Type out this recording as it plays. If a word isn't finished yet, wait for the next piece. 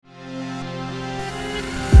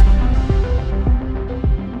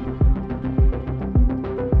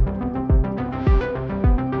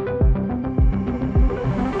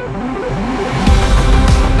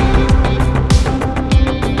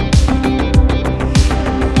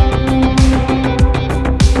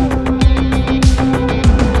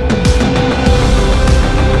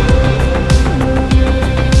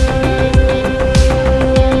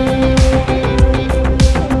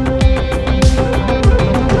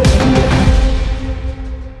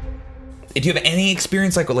Do you have any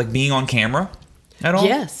experience like being on camera at all?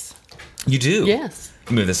 Yes. You do? Yes.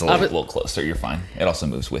 Move this a little closer. You're fine. It also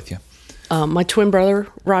moves with you. My twin brother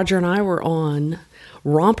Roger and I were on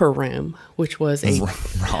Romper Room, which was a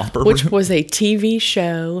TV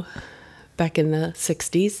show back in the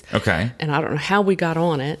 60s. Okay. And I don't know how we got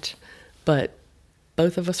on it, but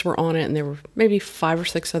both of us were on it, and there were maybe 5 or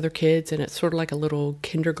 6 other kids, and it's sort of like a little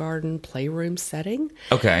kindergarten playroom setting.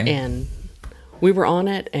 Okay. And we were on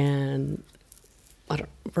it, and I don't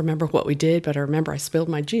remember what we did, but I remember I spilled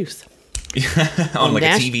my juice. on like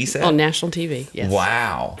a TV set? On national TV, yes.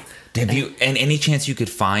 Wow. Have you, and any chance you could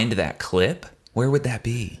find that clip? Where would that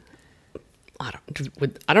be? I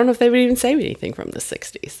don't know if they would even say anything from the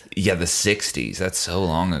 60s. Yeah, the 60s. That's so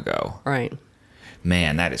long ago. Right.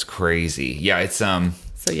 Man, that is crazy. Yeah, it's So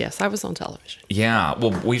yes, I was on television. Yeah,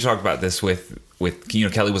 well, we talked about this with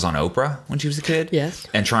Kelly was on Oprah when she was a kid. Yes.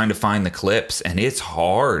 And trying to find the clips, and it's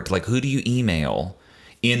hard. Like, who do you email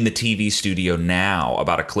in the TV studio now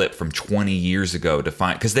about a clip from 20 years ago to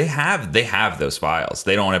find? Because they have those files.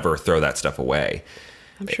 They don't ever throw that stuff away.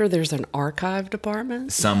 I'm sure there's an archive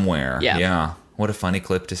department Somewhere. Yeah. What a funny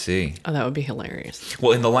clip to see. Oh, that would be hilarious.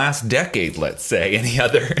 Well, in the last decade, let's say, any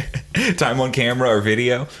other time on camera or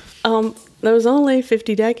video? That was only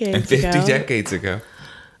 50 decades ago. 50 decades ago.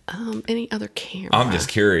 Any other camera? I'm just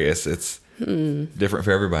curious. It's different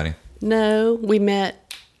for everybody. No, we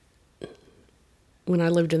met when I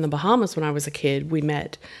lived in the Bahamas when I was a kid. We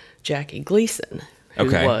met Jackie Gleason, who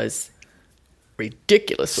was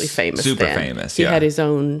ridiculously famous Super then. famous, He yeah. had his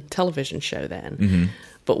own television show then. Mm-hmm.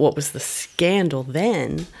 But what was the scandal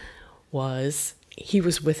then was he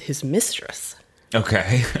was with his mistress.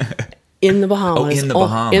 Okay. In the Bahamas. Oh, in the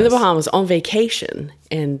Bahamas. In the Bahamas on vacation.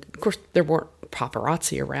 And, of course, there weren't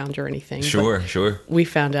paparazzi around or anything. Sure. We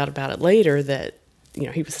found out about it later that,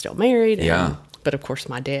 he was still married. Yeah. But, of course,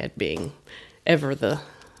 my dad, being ever the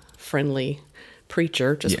friendly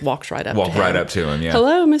preacher, just walks right up to him. Yeah.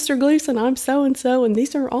 Hello, Mr. Gleason. I'm so-and-so, and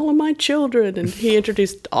these are all of my children. And he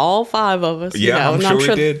introduced all 5 of us. Yeah, I'm sure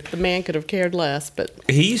he did. The man could have cared less, but...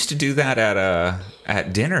 He used to do that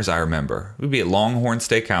at dinners, I remember. We'd be at Longhorn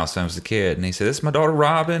Steakhouse when I was a kid, and he said, "This is my daughter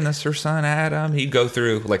Robin, this is her son Adam." He'd go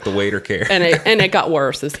through, like, the waiter care. And it got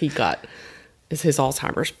worse as his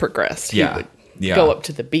Alzheimer's progressed. He would go up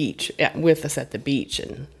to the beach with us at the beach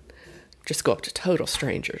and just go up to total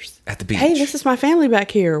strangers. At the beach. "Hey, this is my family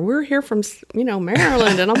back here. We're here from,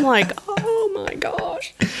 Maryland." And I'm like, oh my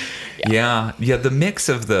gosh. Yeah. The mix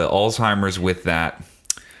of the Alzheimer's with that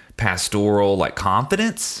pastoral, like,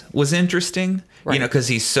 confidence was interesting. Right. Because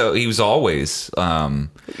he was always,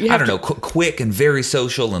 quick and very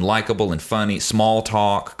social and likable and funny, small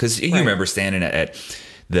talk. Because you remember standing at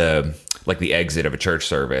the exit of a church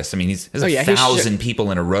service. I mean, there's 1,000 people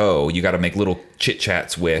in a row you got to make little chit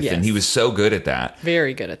chats with, and he was so good at that.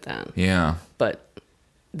 Very good at that. Yeah. But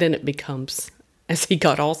then it becomes, as he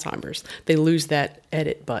got Alzheimer's, they lose that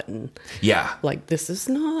edit button. Yeah. Like, this is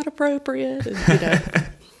not appropriate. And,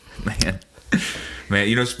 Man,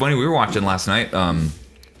 it's funny. We were watching last night a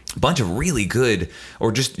bunch of really good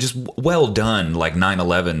or just well done, like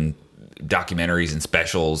 9/11 documentaries and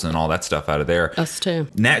specials and all that stuff out of there. Us too.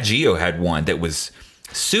 Nat Geo had one that was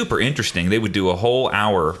super interesting. They would do a whole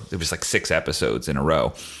hour. It was like 6 episodes in a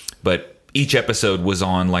row, but each episode was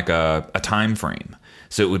on like a time frame.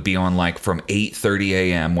 So it would be on like from 8:30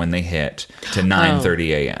 a.m. when they hit to 9:30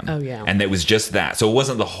 a.m. Oh, yeah. And it was just that. So it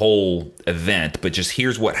wasn't the whole event, but just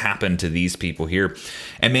here's what happened to these people here.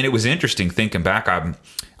 And man, it was interesting thinking back. I'm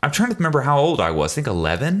trying to remember how old I was. I think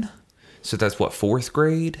 11. So that's what, 4th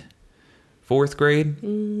grade? 4th grade?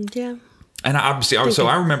 Yeah. And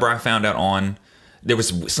I remember I found out there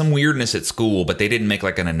was some weirdness at school, but they didn't make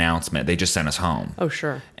like an announcement. They just sent us home. Oh,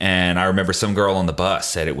 sure. And I remember some girl on the bus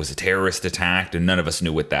said it was a terrorist attack, and none of us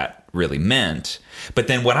knew what that really meant. But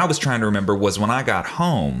then what I was trying to remember was when I got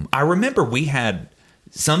home, I remember we had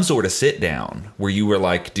some sort of sit down where you were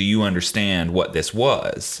like, "Do you understand what this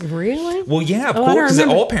was?" Really? Well, yeah, of course,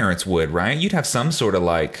 because all parents would, right? You'd have some sort of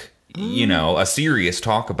like, a serious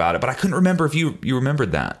talk about it. But I couldn't remember if you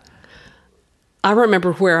remembered that. I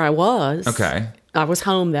remember where I was. Okay. I was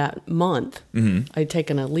home that month. Mm-hmm. I'd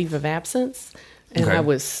taken a leave of absence, and I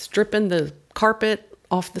was stripping the carpet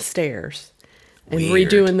off the stairs and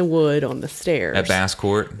redoing the wood on the stairs. At Bass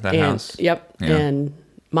Court, that house? Yep. Yeah. And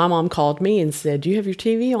my mom called me and said, "Do you have your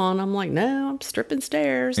TV on?" I'm like, "No, I'm stripping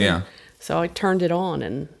stairs." Yeah. And so I turned it on,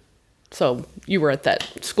 and so you were at that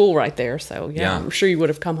school right there. So, yeah, I'm sure you would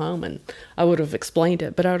have come home, and I would have explained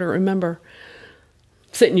it. But I don't remember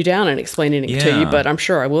sitting you down and explaining it to you, but I'm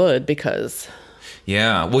sure I would because...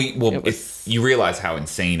 Yeah. Well, you realize how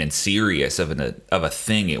insane and serious of a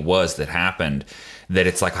thing it was that happened, that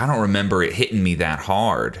it's like, I don't remember it hitting me that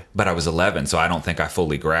hard, but I was 11, so I don't think I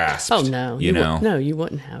fully grasped. Oh, no. No, you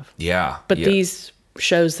wouldn't have. Yeah. But these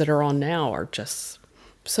shows that are on now are just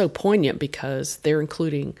so poignant because they're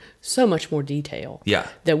including so much more detail. Yeah.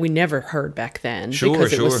 That we never heard back then. Sure,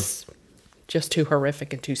 because it was just too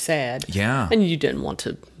horrific and too sad. Yeah. And you didn't want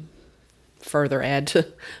to further add to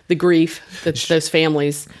the grief that those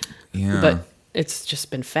families. Yeah. But it's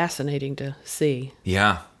just been fascinating to see.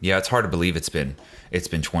 Yeah. Yeah. It's hard to believe it's been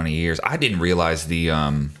 20 years. I didn't realize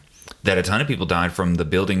that a ton of people died from the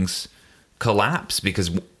building's collapse, because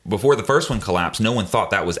before the first one collapsed, no one thought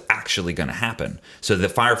that was actually going to happen. So the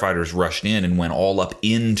firefighters rushed in and went all up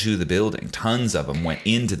into the building. Tons of them went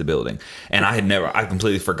into the building. And I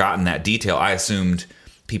completely forgotten that detail. I assumed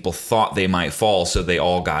people thought they might fall, so they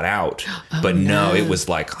all got out. But no, it was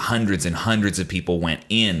like hundreds and hundreds of people went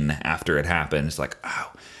in after it happened. It's like,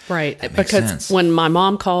 oh, right. That makes because sense. When my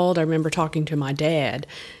mom called, I remember talking to my dad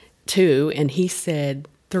too, and he said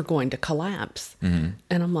they're going to collapse. Mm-hmm.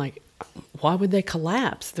 And I'm like, why would they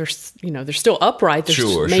collapse? They're still upright.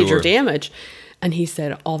 There's major damage. And he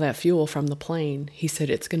said, all that fuel from the plane, he said,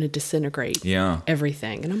 it's going to disintegrate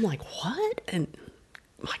everything. And I'm like, what? And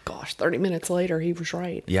my gosh, 30 minutes later, he was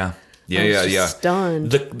right. Yeah. I was stunned.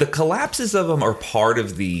 The collapses of them are part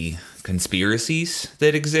of the conspiracies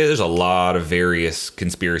that exist. There's a lot of various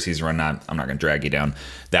conspiracies around. I'm not going to drag you down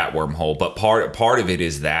that wormhole, but part of it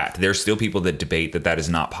is that there's still people that debate that is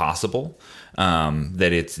not possible.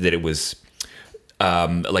 That it was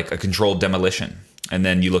like a controlled demolition. And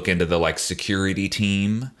then you look into the like security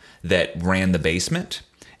team that ran the basement,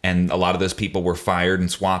 and a lot of those people were fired and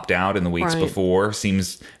swapped out in the weeks before.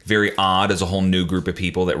 Seems very odd as a whole new group of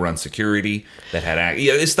people that run security that had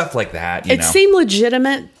it's stuff like that. It seemed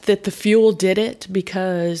legitimate that the fuel did it,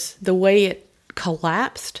 because the way it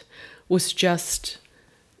collapsed was just,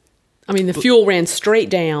 the fuel ran straight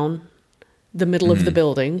down the middle of the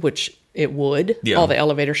building, which it would, all the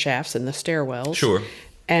elevator shafts and the stairwells. Sure.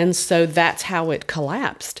 And so that's how it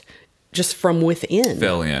collapsed, just from within.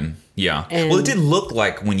 Fell in. Yeah. Well, it did look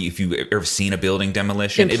like if you've ever seen a building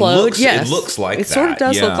demolition, implode, it looks like that. It sort of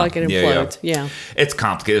does look like it implodes. Yeah. It's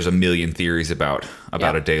complicated. There's a million theories about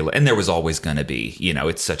a day, and there was always going to be.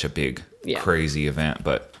 It's such a big, crazy event.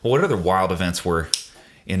 But what other wild events were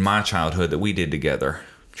in my childhood that we did together?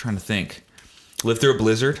 I'm trying to think. Lived through a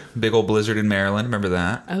blizzard, big old blizzard in Maryland. Remember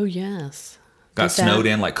that? Oh, yes. Got snowed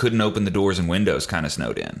in, like couldn't open the doors and windows kind of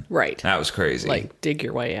snowed in. Right. That was crazy. Like dig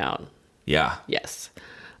your way out. Yeah. Yes.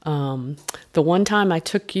 The one time I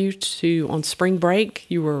took you on spring break,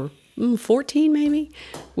 you were 14 maybe.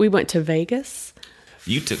 We went to Vegas.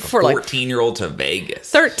 You took a 14-year-old to Vegas.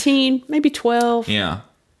 13, maybe 12. Yeah.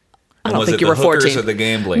 I don't think you were 14. Was it the hookers or the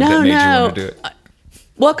gambling that made you want to do it?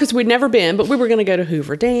 Well, because we'd never been, but we were going to go to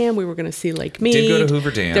Hoover Dam. We were going to see Lake Mead. Did go to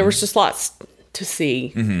Hoover Dam. There was just lots to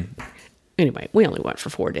see. Mm-hmm. Anyway, we only went for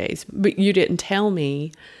 4 days. But you didn't tell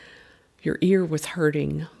me your ear was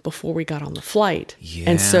hurting before we got on the flight.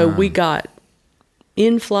 Yeah. And so we got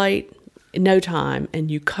in flight in no time,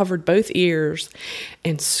 and you covered both ears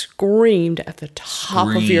and screamed at the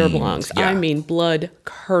top of your lungs. Yeah. Blood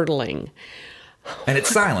curdling. And it's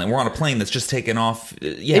silent. We're on a plane that's just taken off.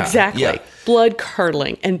 Exactly. Yeah. Blood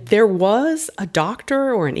curdling. And there was a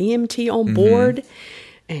doctor or an EMT on board.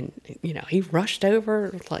 And, he rushed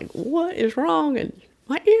over like, what is wrong? And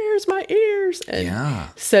my ears. And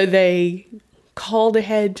so they called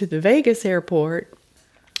ahead to the Vegas airport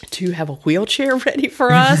to have a wheelchair ready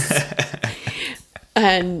for us.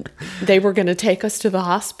 And they were going to take us to the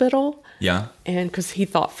hospital. Yeah. And because he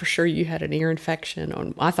thought for sure you had an ear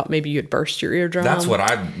infection. I thought maybe you had burst your eardrum. That's what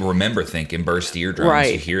I remember thinking, burst eardrums.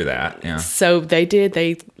 Right. You hear that. Yeah. So they did.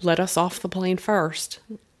 They let us off the plane first.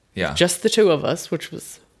 Yeah. Just the two of us, which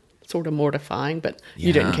was sort of mortifying, but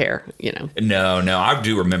you didn't care, No, I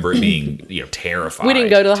do remember it being, terrifying. We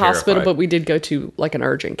didn't go to the hospital, but we did go to like an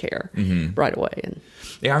urgent care right away. And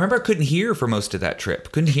I remember I couldn't hear for most of that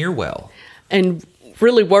trip. Couldn't hear well. And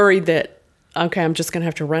really worried that, okay, I'm just going to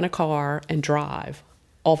have to rent a car and drive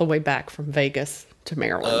all the way back from Vegas to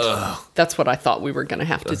Maryland. Ugh. That's what I thought we were going to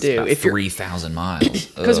have to do. If 3,000 miles.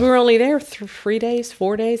 Because we were only there 3 days,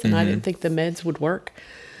 4 days, and I didn't think the meds would work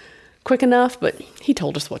quick enough, but he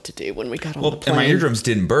told us what to do when we got on the plane. And my eardrums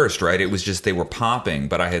didn't burst, right? It was just they were popping,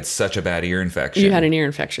 but I had such a bad ear infection. You had an ear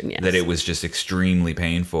infection, yes. That it was just extremely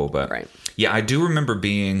painful. But yeah, I do remember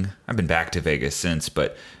I've been back to Vegas since,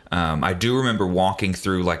 but I do remember walking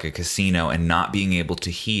through like a casino and not being able to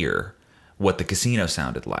hear what the casino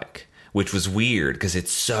sounded like. which was weird because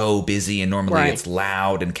it's so busy and normally Right. it's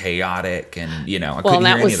loud and chaotic, and I Well, couldn't and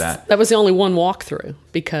hear that any was of that. that was the only one walkthrough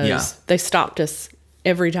because Yeah. they stopped us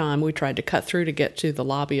every time we tried to cut through to get to the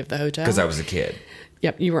lobby of the hotel. Because I was a kid.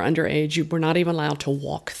 Yep, you were underage. You were not even allowed to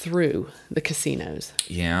walk through the casinos.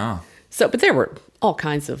 Yeah. So, but there were all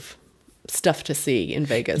kinds of stuff to see in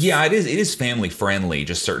Vegas. Yeah, it is family friendly.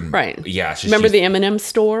 Just certain. Right. Yeah. It's just, Remember the M&M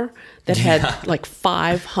store that had Yeah. like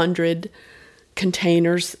 500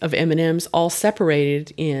 containers of M&Ms all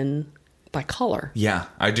separated by color. Yeah,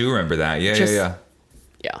 I do remember that. Yeah, Just- yeah.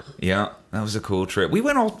 Yeah. Yeah, that was a cool trip. We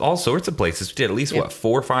went all sorts of places. We did at least, Yeah.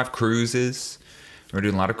 4 or 5 cruises. We were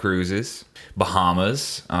doing a lot of cruises.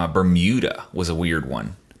 Bahamas. Bermuda was a weird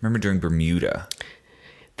one. Remember doing Bermuda?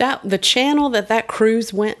 The channel that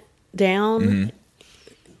cruise went down Mm-hmm.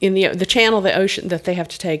 in the channel of the ocean that they have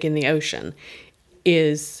to take in the ocean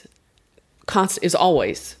is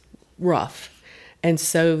always rough. And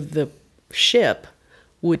so the ship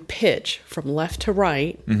would pitch from left to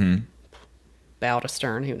right, bow to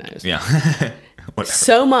stern, who knows? Yeah. Whatever.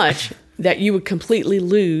 So much that you would completely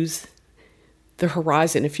lose the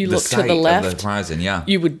horizon. If you look to sight the of left, the horizon, yeah.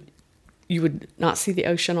 you would not see the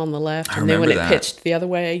ocean on the left. I And then when it remember that. pitched the other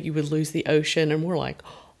way, you would lose the ocean. And we're like,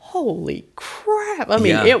 holy crap. I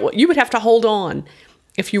mean, Yeah. you would have to hold on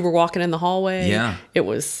if you were walking in the hallway. Yeah. It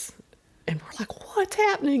was, and we're like, what's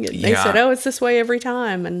happening? And they Yeah. said, oh, it's this way every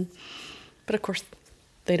time. But of course,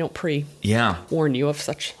 they don't Yeah. warn you of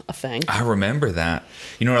such a thing. I remember that.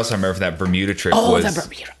 You know what else I remember from that Bermuda trip Oh, was the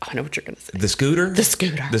Bermuda. I know what you're going to say. the scooter? The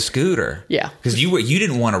scooter. The scooter. Yeah. Because you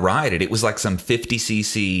didn't want to ride it. It was like some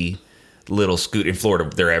 50cc little scooter. In Florida,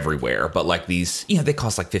 they're everywhere. But like these, they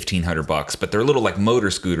cost like $1,500, but they're little like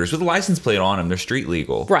motor scooters with a license plate on them. They're street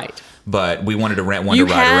legal. Right. But we wanted to rent one to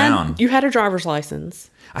ride around. You had a driver's license.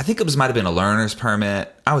 I think it might have been a learner's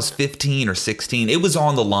permit. I was 15 or 16. It was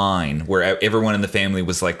on the line where everyone in the family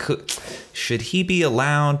was like, should he be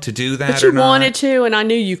allowed to do that But or you not? wanted to, and I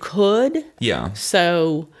knew you could. Yeah.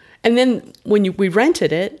 So, and then when we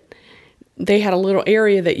rented it, they had a little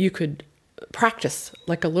area that you could practice,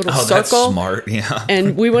 like a little Oh, circle. that's smart. Yeah.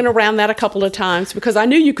 And we went around that a couple of times because I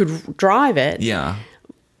knew you could drive it. Yeah.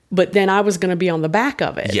 But then I was going to be on the back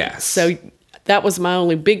of it. Yes. So that was my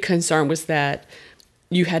only big concern, was that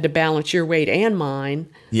you had to balance your weight and mine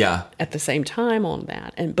Yeah. at the same time on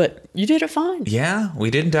that. But you did it fine. Yeah. We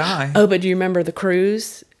didn't die. Oh, but do you remember the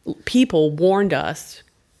cruise? People warned us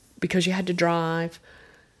because you had to drive.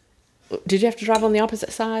 Did you have to drive on the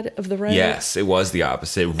opposite side of the road? Yes, it was the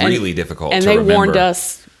opposite. Really difficult And to they remember. warned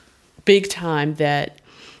us big time that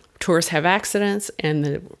tourists have accidents, and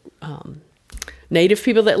the native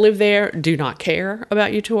people that live there do not care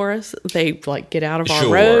about you tourists. They get out of our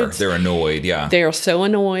Sure, roads. they're annoyed. Yeah. They are so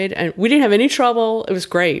annoyed, and we didn't have any trouble. It was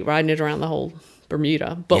great riding it around the whole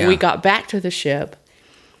Bermuda. But Yeah. we got back to the ship,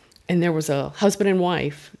 and there was a husband and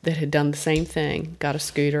wife that had done the same thing, got a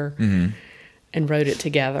scooter, Mm-hmm. and rode it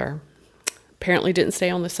together. Apparently didn't stay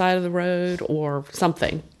on the side of the road or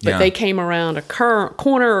something. But Yeah. they came around a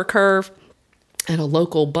corner or curve, and a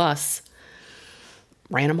local bus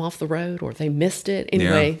ran them off the road, or they missed it.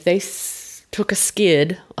 Anyway, they took a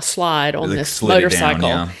slide on They this slid it down, motorcycle.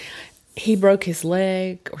 yeah. He broke his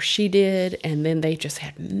leg, or she did, and then they just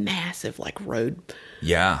had massive road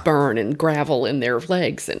Yeah. burn and gravel in their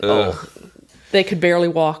legs, and Ugh. they could barely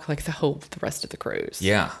walk the rest of the cruise.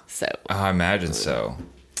 Yeah. So I imagine so.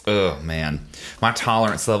 Oh man, my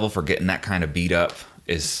tolerance level for getting that kind of beat up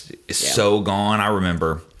is so gone. I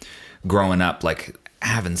remember growing up,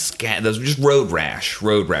 having those just road rash.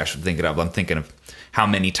 I'm thinking of how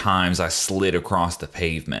many times I slid across the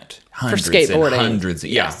pavement. Hundreds skateboarding. and hundreds.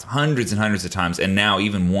 Yes. Yeah, hundreds and hundreds of times. And now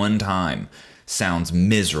even one time sounds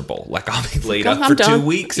miserable. Like I'll be laid up I'm for done. 2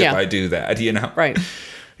 weeks Yeah. if I do that. Right.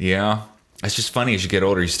 Yeah. It's just funny as you get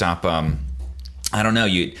older, you stop. I don't know.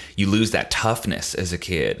 You lose that toughness as a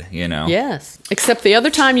kid. Yes. Except the other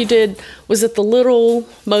time you did, was it the little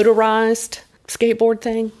motorized skateboard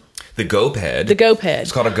thing? The GoPed. The GoPed.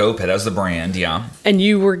 It's called a GoPed. That was the brand. Yeah. And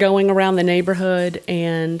you were going around the neighborhood,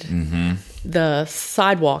 and Mm-hmm. the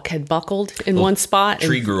sidewalk had buckled in one spot.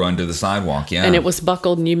 Tree grew under the sidewalk. Yeah. And it was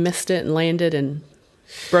buckled, and you missed it and landed and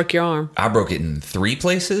broke your arm. I broke it in 3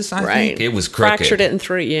 places. I Right. think it was crooked. Fractured it in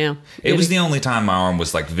 3. Yeah. It was the only time my arm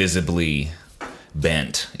was visibly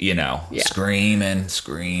bent. Yeah.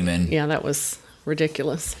 Screaming. Yeah, that was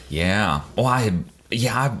ridiculous. Yeah. Well, I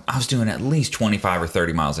was doing at least 25 or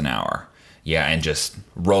 30 miles an hour. Yeah, and just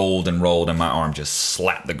rolled, and my arm just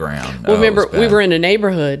slapped the ground. Well, Oh, it remember, was bad. we were in a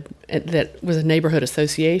neighborhood that was a neighborhood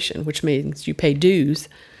association, which means you pay dues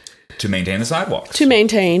To maintain the sidewalks. To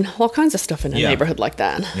maintain all kinds of stuff in a neighborhood like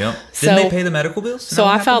that. Yep. So, didn't they pay the medical bills? So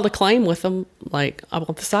I filed a claim with them, like, I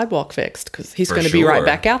want the sidewalk fixed, because he's going to be right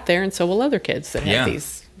back out there, and so will other kids that have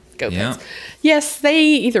these go-kits. Yes, they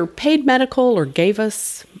either paid medical or gave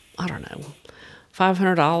us, I don't know,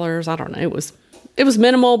 $500. I don't know. It was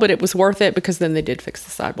minimal, but it was worth it, because then they did fix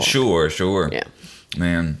the sidewalk. Sure. Yeah.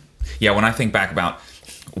 Man. Yeah, when I think back about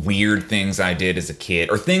weird things I did as a kid,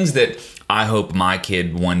 or things that I hope my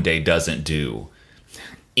kid one day doesn't do,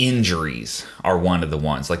 injuries are one of the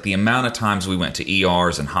ones. Like the amount of times we went to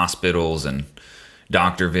ERs and hospitals and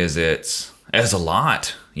doctor visits, it was a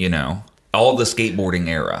lot, all the skateboarding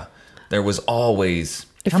era. There was always...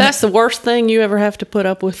 If that's the worst thing you ever have to put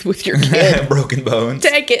up with your kid. Broken bones.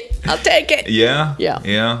 Take it. I'll take it. Yeah.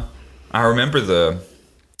 I remember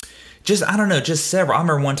just several. I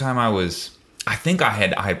remember one time I think I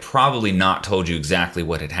had probably not told you exactly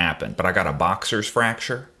what had happened, but I got a boxer's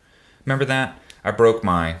fracture. Remember that? I broke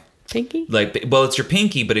my... Pinky? It's your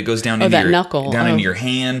pinky, but it goes down into that your knuckle. Into your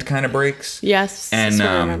hand, kind of breaks. Yes. And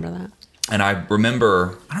I remember that. And I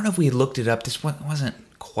remember, I don't know if we looked it up. This wasn't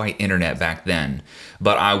quite internet back then,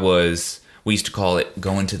 but we used to call it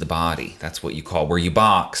going to the body. That's what you call where you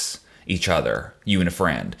box each other, you and a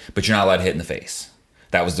friend, but you're not allowed to hit in the face.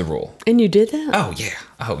 That was the rule. And you did that?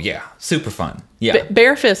 Oh yeah. Super fun. Yeah.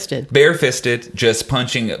 Bare-fisted, just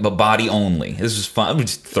punching, but body only. This was fun. I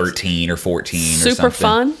was 13 or 14 or something. Super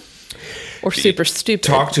fun? Or super stupid?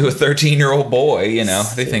 Talk to a 13-year-old boy,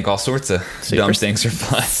 they think all sorts of dumb things are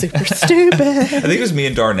fun. Super stupid. I think it was me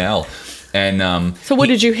and Darnell. And so what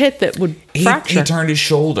did you hit that would fracture? He turned his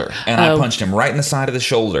shoulder, and I punched him right in the side of the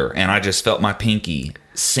shoulder, and I just felt my pinky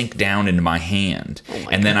sink down into my hand.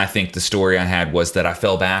 And then I think the story I had was that I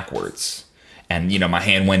fell backwards, and my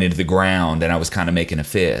hand went into the ground, and I was kind of making a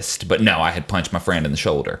fist. But no, I had punched my friend in the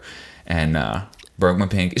shoulder, and broke my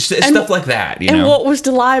pinky. Stuff like that, And what was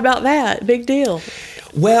to lie about that? Big deal.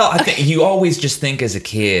 Well, I think you always just think as a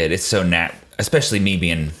kid, it's so especially me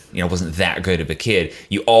being, wasn't that good of a kid.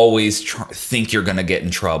 You always think you're going to get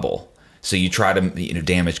in trouble. So you try to,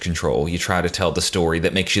 damage control. You try to tell the story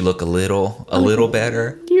that makes you look a little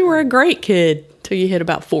better. You were a great kid till you hit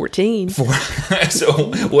about 14. So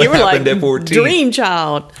what happened at 14? Dream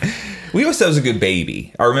child. We always said I was a good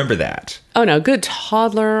baby. I remember that. Oh no, good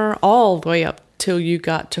toddler all the way up till you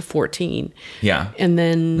got to 14. Yeah. And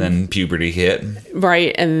then puberty hit.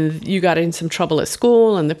 Right. And you got in some trouble at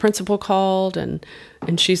school, and the principal called, and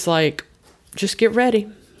she's like, just get ready.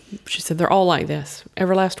 She said, they're all like this.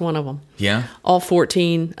 Every last one of them. Yeah. All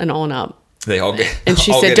 14 and on up. They all get And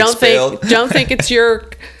she said, don't think it's your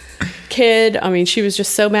kid. I mean, she was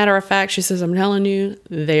just so matter of fact. She says, I'm telling you,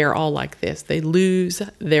 they are all like this. They lose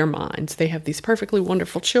their minds. They have these perfectly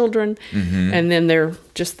wonderful children, and then they're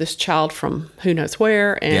just this child from who knows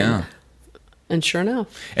where. And sure enough.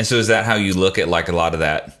 And so is that how you look at like a lot of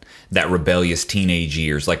that rebellious teenage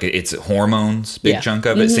years? Like it's hormones, big chunk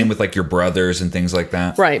of it. Same with like your brothers and things like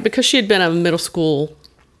that. Right. Because she had been a middle school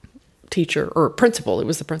teacher or principal. It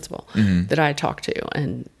was the principal that I had talked to.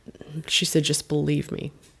 And she said, just believe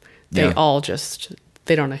me. They all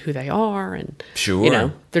they don't know who they are. And,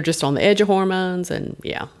 they're just on the edge of hormones. And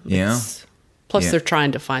plus they're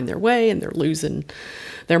trying to find their way, and they're losing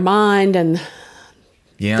their mind, and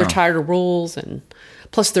they're tired of rules. And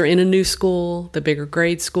plus they're in a new school, the bigger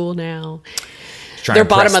grade school now. They're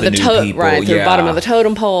bottom of the They're bottom of the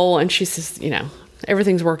totem pole. And she says,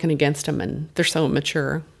 everything's working against them, and they're so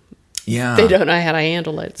immature. Yeah. They don't know how to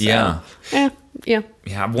handle it. So, yeah.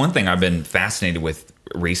 One thing I've been fascinated with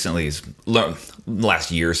recently is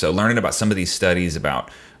last year or so, learning about some of these studies about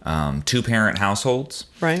two-parent households.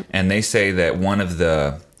 Right. And they say that one of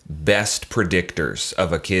the best predictors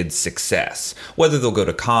of a kid's success, whether they'll go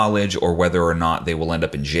to college or whether or not they will end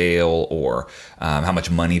up in jail, or how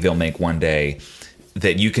much money they'll make one day,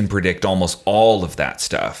 that you can predict almost all of that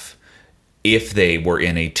stuff if they were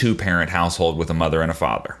in a two-parent household with a mother and a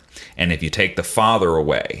father. And if you take the father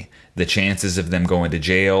away, the chances of them going to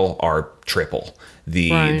jail are triple.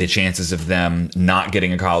 The chances of them not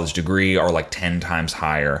getting a college degree are like 10 times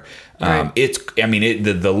higher. Right.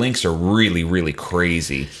 The links are really, really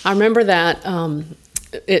crazy. I remember that.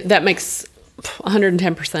 That makes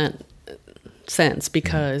 110% sense,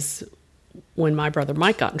 because when my brother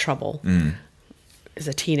Mike got in trouble as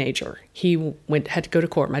a teenager, he had to go to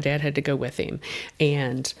court. My dad had to go with him,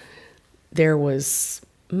 and there was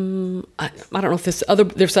I don't know if this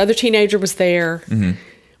other teenager was there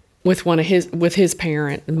with his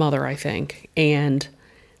parent and mother, I think, and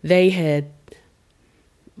they had,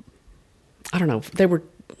 I don't know, they were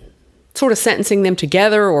sort of sentencing them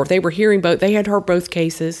together, or they were hearing both. They had heard both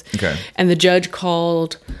cases, okay. And the judge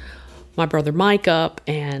called my brother Mike up,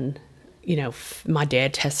 and my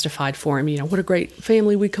dad testified for him. What a great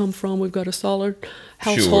family we come from. We've got a solid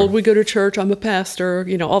household. Sure. We go to church. I'm a pastor.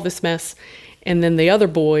 All this mess. And then the other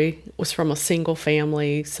boy was from a single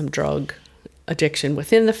family, some drug addiction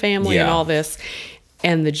within the family, and all this.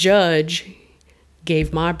 And the judge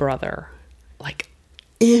gave my brother like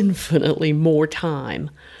infinitely more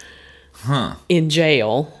time in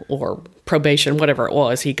jail or probation, whatever it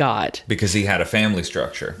was he got. Because he had a family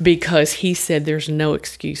structure. Because he said there's no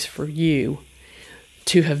excuse for you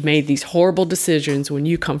to have made these horrible decisions when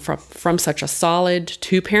you come from such a solid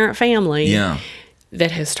 2-parent family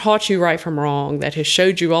that has taught you right from wrong, that has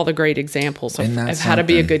showed you all the great examples of how to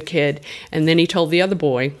be a good kid. And then he told the other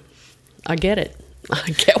boy, I get it.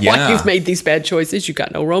 I get why you've made these bad choices. You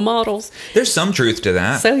got no role models. There's some truth to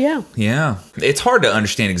that. So, yeah. Yeah. It's hard to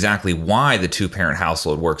understand exactly why the 2-parent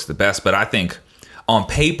household works the best, but I think on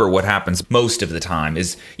paper what happens most of the time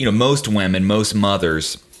is, most women, most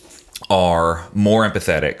mothers are more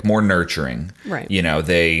empathetic, more nurturing. Right.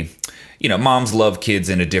 Moms love kids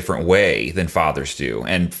in a different way than fathers do.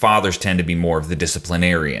 And fathers tend to be more of the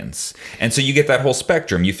disciplinarians. And so you get that whole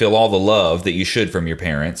spectrum. You feel all the love that you should from your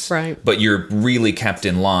parents. Right. But you're really kept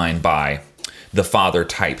in line by the father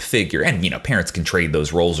type figure. And, parents can trade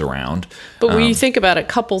those roles around. But when you think about it,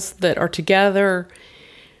 couples that are together,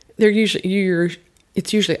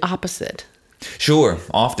 it's usually opposite. Sure.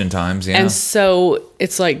 Oftentimes, yeah. And so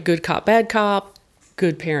it's like good cop, bad cop,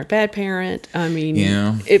 good parent, bad parent. I mean,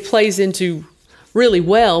 it plays into really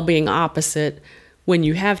well being opposite when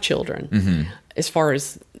you have children, as far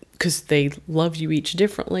as, because they love you each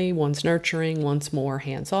differently. One's nurturing, one's more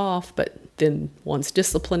hands off, but then one's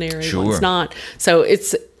disciplinary, one's not. So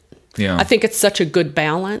I think it's such a good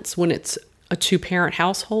balance when it's a 2-parent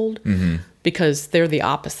household, because they're the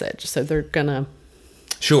opposite. So they're going to...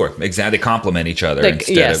 Sure, exactly. They complement each other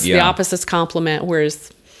the opposites complement,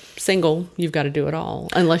 whereas single, you've got to do it all,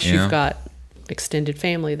 unless you've got extended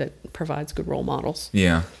family that provides good role models.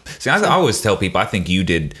 Yeah. See, I always tell people, I think you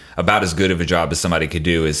did about as good of a job as somebody could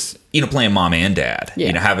do is, playing mom and dad,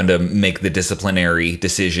 having to make the disciplinary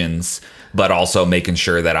decisions, but also making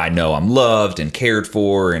sure that I know I'm loved and cared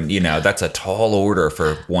for. And, that's a tall order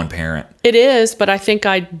for one parent. It is, but I think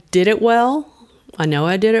I did it well. I know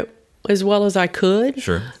I did it as well as I could.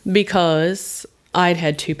 Sure. Because I'd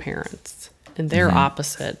had 2 parents and they're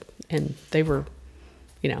opposite, and they were,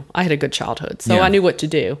 I had a good childhood, so I knew what to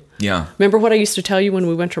do. Yeah. Remember what I used to tell you when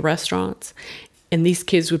we went to restaurants and these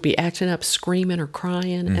kids would be acting up, screaming or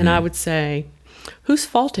crying, and I would say, whose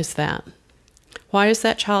fault is that? Why is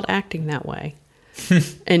that child acting that way?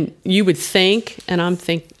 And you would think, and I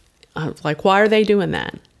was like, why are they doing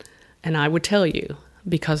that? And I would tell you,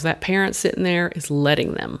 because that parent sitting there is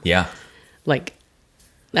letting them. Yeah. Like,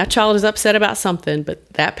 that child is upset about something,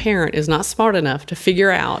 but that parent is not smart enough to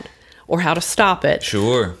figure out or how to stop it.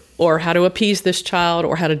 Sure. Or how to appease this child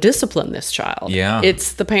or how to discipline this child. Yeah.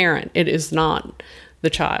 It's the parent. It is not the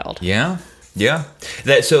child. Yeah. Yeah.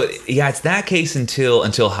 It's that case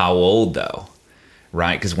until how old though?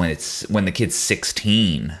 Right? Because when the kid's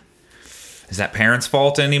 16, is that parent's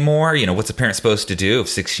fault anymore? What's a parent supposed to do if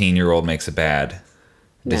 16-year-old makes a bad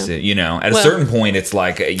decision? At a certain point, it's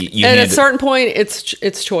like at a certain point,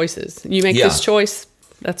 it's choices. You make this choice,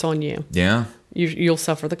 that's on you. Yeah. You'll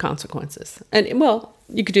suffer the consequences. And well,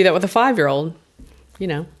 you could do that with a 5-year-old.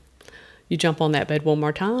 You jump on that bed one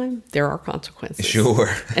more time, there are consequences. Sure.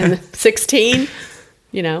 And 16,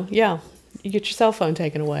 you get your cell phone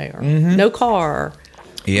taken away, or no car.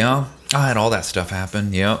 Yeah. I had all that stuff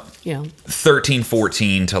happen. Yep. Yeah. 13,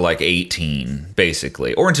 14 to like 18,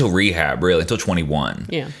 basically. Or until rehab, really, until 21.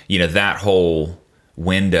 Yeah. That whole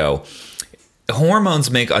window. Hormones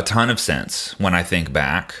make a ton of sense when I think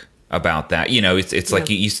back about that. It's like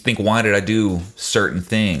you think, why did I do certain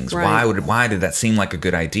things? Right. Why did that seem like a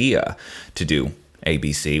good idea to do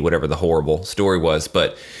ABC, whatever the horrible story was?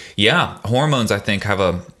 But yeah, hormones I think have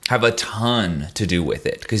a ton to do with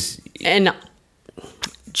it, and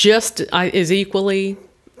just as equally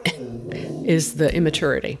is the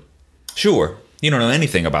immaturity. Sure, you don't know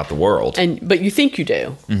anything about the world, but you think you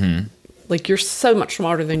do. Mm-hmm. Like, you're so much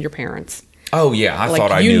smarter than your parents. Oh yeah, I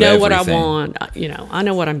thought I knew everything. What I want. I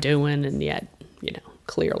know what I'm doing, and yet,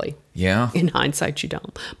 clearly, in hindsight, you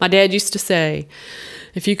don't. My dad used to say,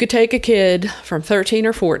 if you could take a kid from 13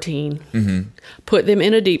 or 14, put them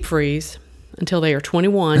in a deep freeze until they are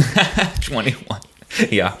 21. 21.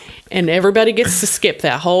 Yeah. And everybody gets to skip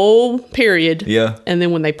that whole period. Yeah. And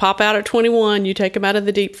then when they pop out at 21, you take them out of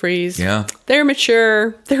the deep freeze. Yeah. They're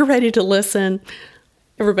mature. They're ready to listen.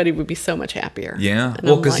 everybody would be so much happier. Yeah. And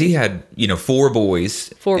Well, I'm because like, he had, 4 boys.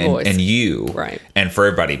 Four boys. And you. Right. And for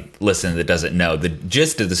everybody listening that doesn't know, the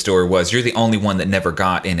gist of the story was you're the only one that never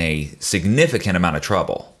got in a significant amount of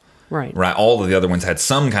trouble. Right. Right. All of the other ones had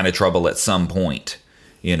some kind of trouble at some point,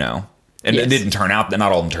 And Yes. it didn't turn out,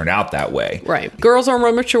 not all of them turned out that way. Right. Girls are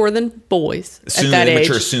more mature than boys Sooner, at that they age.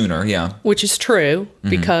 mature sooner, yeah. Which is true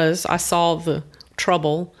because I saw the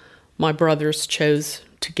trouble my brothers chose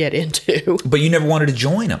to get into. But you never wanted to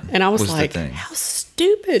join them. And I was the like, thing. how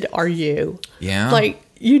stupid are you? Yeah. Like,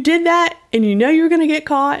 you did that and you know you're going to get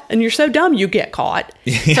caught and you're so dumb you get caught.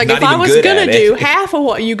 It's like, Not if I even was good going at to it. do half of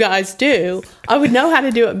what you guys do, I would know how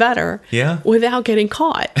to do it better without getting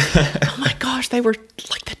caught. Oh my gosh, they were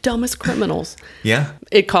like the dumbest criminals. Yeah.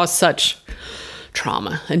 It caused such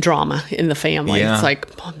trauma and drama in the family. Yeah. It's like,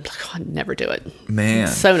 I'd never do it. Man.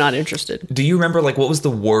 So not interested. Do you remember, what was the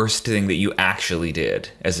worst thing that you actually did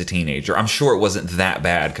as a teenager? I'm sure it wasn't that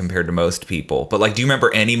bad compared to most people. But, do you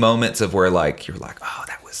remember any moments of where, you're like, oh,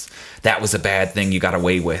 that was a bad thing you got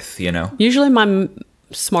away with, Usually my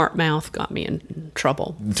smart mouth got me in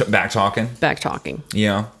trouble. Back talking? Back talking.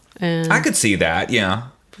 Yeah. And I could see that, yeah.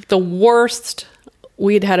 the worst,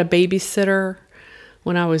 we'd had a babysitter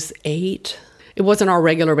when I was 8. It wasn't our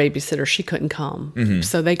regular babysitter. She couldn't come.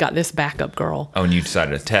 So they got this backup girl. Oh, and you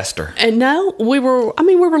decided to test her. And no, we were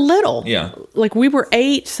little. Yeah. We were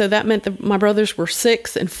 8, so that meant that my brothers were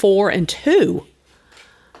 6 and 4 and 2.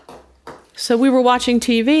 So we were watching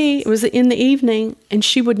TV. It was in the evening, and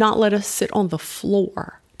she would not let us sit on the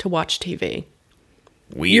floor to watch TV.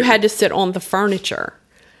 Weird. You had to sit on the furniture.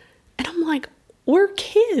 And I'm like, we're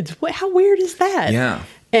kids. How weird is that? Yeah.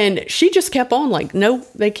 And she just kept on no,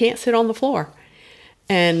 they can't sit on the floor.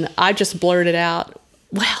 And I just blurted out,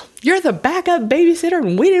 well, you're the backup babysitter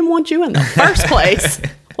and we didn't want you in the first place.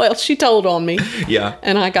 Well, she told on me. Yeah.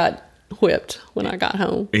 And I got whipped when I got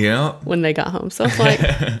home. Yeah. When they got home. So it's like,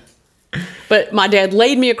 but my dad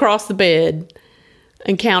laid me across the bed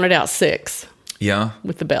and counted out 6 Yeah.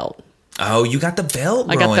 with the belt. Oh, you got the belt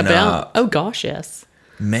I got the belt. up. Oh, gosh, yes.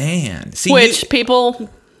 Man. See, Which people,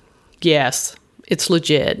 yes, it's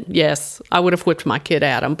legit. Yes, I would have whipped my kid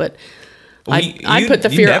Adam, but I put the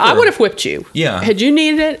fear. I would have whipped you. Yeah. Had you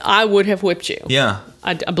needed it, I would have whipped you. Yeah.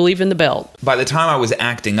 I believe in the belt. By the time I was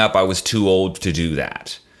acting up, I was too old to do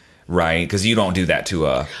that. Right? Because you don't do that to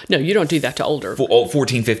a No, you don't do that to older.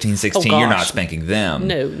 14, 15, 16. Oh, You're not gosh. spanking them.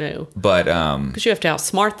 No. But, Because you have to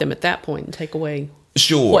outsmart them at that point and take away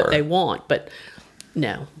sure. what they want. But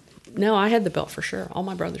no, I had the belt for sure. All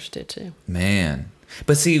my brothers did too. Man.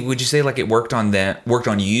 But see, would you say it worked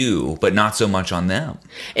on you, but not so much on them?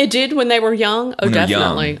 It did when they were young. Oh, When they're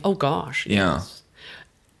definitely. young. Oh, gosh. Yeah. Yes.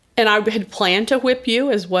 And I had planned to whip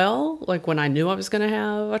you as well, when I knew I was going to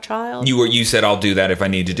have a child. You said I'll do that if I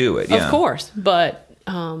need to do it. Yeah. Of course, but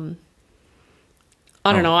I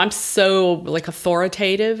don't know. I'm so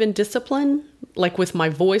authoritative in discipline, with my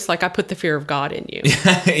voice. I put the fear of God in you.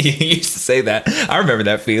 You used to say that. I remember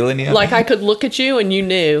that feeling. Yeah. I could look at you and you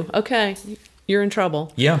knew, okay, you're in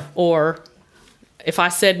trouble. Yeah. Or if I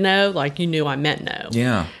said no, you knew I meant no.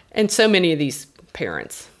 Yeah. And so many of these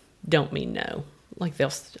parents don't mean no.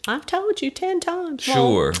 I've told you 10 times.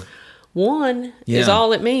 Sure. Well, 1 is Yeah.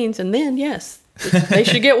 all it means. And then, yes, they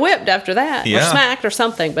should get whipped after that or Yeah. smacked or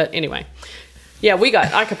something. But anyway, yeah,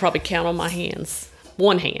 I could probably count on my hands,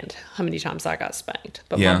 one hand, how many times I got spanked.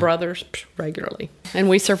 But Yeah. my brothers, regularly. And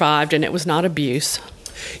we survived, and it was not abuse.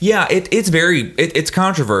 Yeah, it's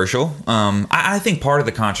controversial. I think part of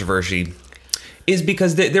the controversy is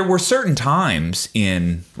because there were certain times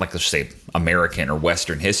in, let's say, American or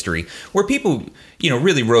Western history where people,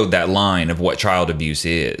 really rode that line of what child abuse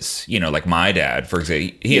is. Like my dad, for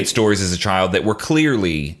example, he had stories as a child that were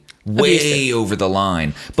clearly way Abusive. over the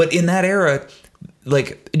line. But in that era, do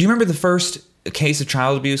you remember the first case of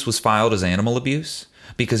child abuse was filed as animal abuse?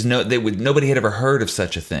 Because nobody had ever heard of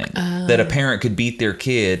such a thing, that a parent could beat their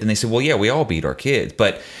kid. And they said, well, yeah, we all beat our kids.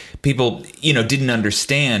 But people, didn't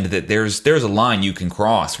understand that there's a line you can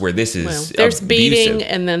cross where this is There's beating, abusive.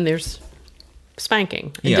 and then there's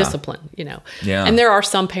spanking and Yeah. discipline, Yeah. And there are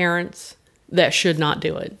some parents that should not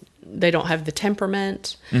do it. They don't have the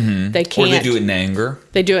temperament. Mm-hmm. They can't. Or they do it in anger.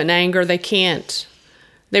 They do it in anger. They can't.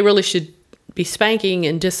 They really should be spanking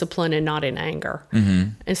in discipline and not in anger. Mm-hmm.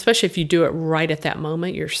 And especially if you do it right at that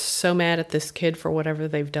moment. You're so mad at this kid for whatever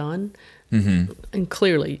they've done. Mm-hmm. And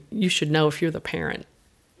clearly, you should know if you're the parent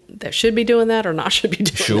that should be doing that or not should be doing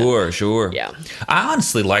that. Sure. Yeah. I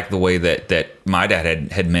honestly like the way that my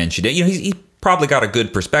dad had mentioned it. He probably got a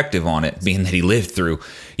good perspective on it, being that he lived through,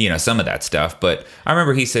 some of that stuff. But I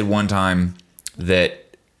remember he said one time that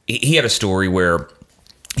he had a story where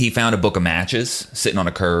he found a book of matches sitting on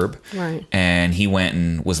a curb, Right. and he went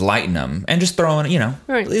and was lighting them and just throwing,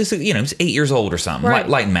 Right. he was 8 years old or something, Right.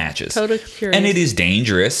 lighting matches. Totally curious. And it is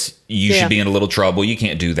dangerous. You Yeah. should be in a little trouble. You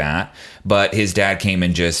can't do that. But his dad came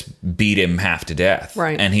and just beat him half to death.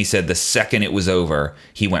 Right. And he said the second it was over,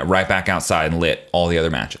 he went right back outside and lit all the other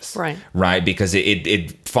matches. Right. Right, because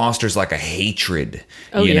it fosters like a hatred,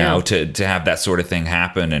 Oh, yeah. to have that sort of thing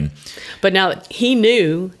happen. And But now that he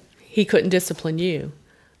knew he couldn't discipline you.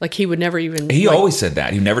 Like he would never even. he like, always said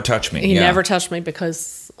that. He never touched me. He Yeah. never touched me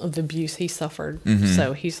because of the abuse he suffered.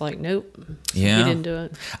 So he's like, nope. Yeah. He didn't do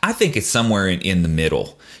it. I think it's somewhere in the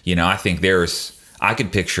middle. I think I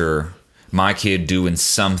could picture my kid doing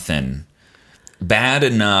something bad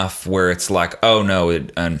enough where it's like, oh no,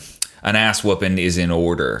 an ass whooping is in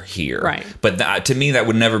order here. Right. But to me, that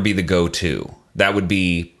would never be the go-to. That would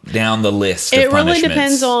be down the list It of really punishments.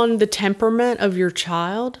 depends on the temperament of your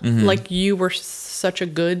child. Mm-hmm. Like you were such a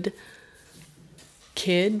good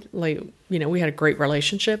kid. Like, we had a great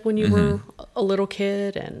relationship when you Mm-hmm. were a little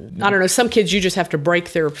kid. And I don't know, some kids you just have to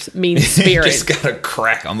break their mean spirit. Just gotta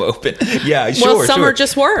crack them open. Yeah, sure. Well, some sure. are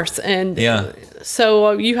just worse. And Yeah.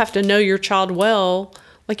 so you have to know your child well.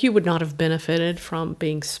 Like you would not have benefited from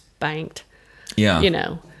being spanked, Yeah.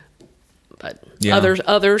 But Yeah.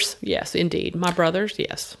 others, yes, indeed. My brothers,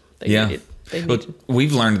 yes. They needed. Well,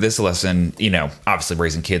 we've learned this lesson, obviously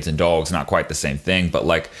raising kids and dogs, not quite the same thing, but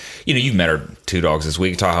like, you've met our 2 dogs this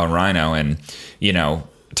week, Tahoe and Rhino, and,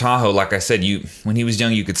 Tahoe, like I said, when he was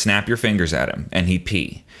young, you could snap your fingers at him and he'd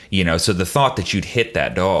pee, so the thought that you'd hit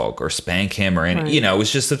that dog or spank him or any,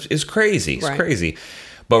 Right. it's crazy. It's Right. crazy.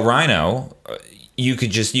 But Rhino, you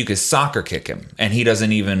could soccer kick him and he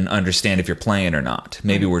doesn't even understand if you're playing or not.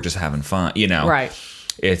 Maybe we're just having fun, Right.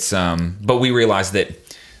 It's, but we realized that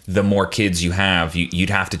the more kids you have, you'd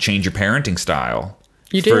have to change your parenting style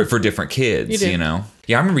You do. for different kids, You do.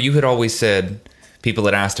 Yeah, I remember you had always said, people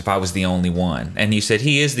had asked if I was the only one. And you said,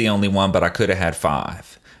 he is the only one, but I could have had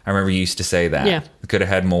 5. I remember you used to say that. Yeah. I could have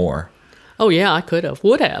had more. Oh, yeah, I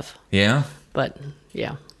would have. Yeah. But,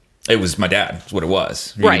 yeah. It was my dad, is what it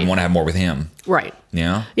was. You Right. didn't want to have more with him. Right.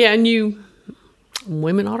 Yeah. Yeah, and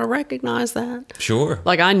women ought to recognize that. Sure.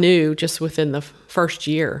 Like I knew just within the first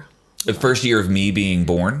year. The first year of me being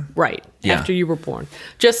born. Right. Yeah. After you were born.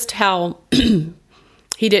 Just how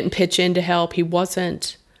he didn't pitch in to help. He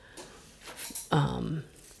wasn't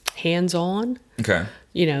hands-on. Okay.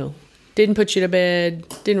 Didn't put you to bed,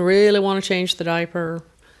 didn't really want to change the diaper.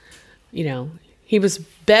 He was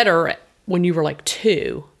better when you were like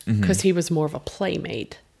 2 because he was more of a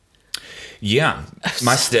playmate. Yeah,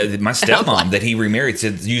 my stepmom that he remarried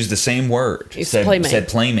used the same word. Said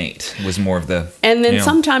playmate was more of the. And then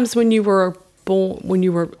sometimes when you were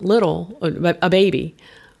little, a baby,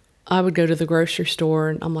 I would go to the grocery store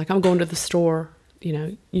and I'm like, I'm going to the store.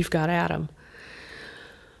 You've got Adam.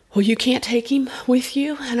 Well, you can't take him with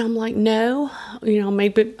you, and I'm like, no.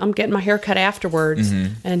 Maybe I'm getting my hair cut afterwards,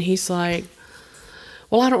 and he's like,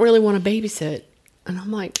 well, I don't really want to babysit. And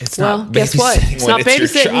I'm like, guess what? It's not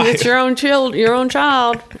babysitting. It's your own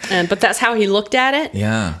child. But that's how he looked at it.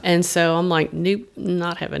 Yeah. And so I'm like, nope,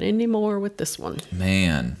 not having any more with this one.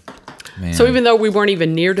 Man. So even though we weren't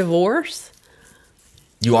even near divorce,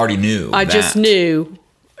 you already knew. I just knew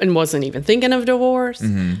and wasn't even thinking of divorce.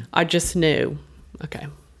 I just knew, okay,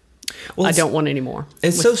 well, I don't want any more.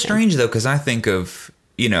 It's so strange though, because I think of,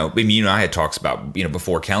 I had talks about,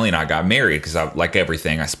 before Kelly and I got married, because like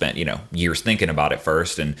everything, I spent, years thinking about it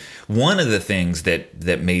first. And one of the things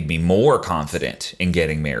that made me more confident in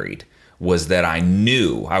getting married was that I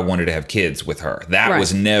knew I wanted to have kids with her. That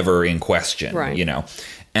was never in question,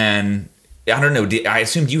 And I don't know, I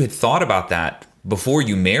assumed you had thought about that before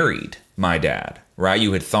you married my dad, right?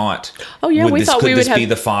 You had thought, oh yeah, we thought we would be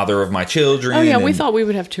the father of my children? Oh yeah, we thought we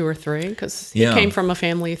would have 2 or 3 because he Yeah. came from a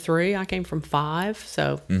family of 3. I came from 5.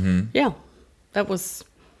 So yeah, that was.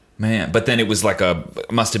 Man, but then it was like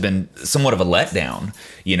must have been somewhat of a letdown,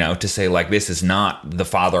 to say like, this is not the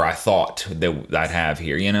father I thought that I'd have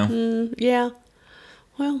here, Yeah.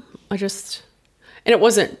 Well, and it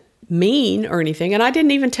wasn't mean or anything. And I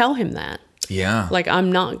didn't even tell him that. Yeah. Like,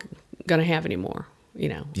 I'm not going to have any more,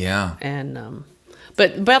 Yeah. And,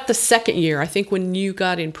 but about the second year, I think when you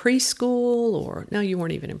got in preschool no, you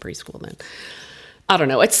weren't even in preschool then. I don't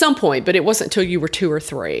know, at some point, but it wasn't until you were 2 or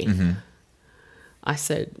 3. I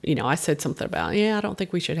said something about, I don't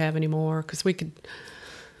think we should have any more because we could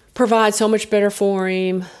provide so much better for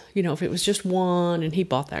him, if it was just 1, and he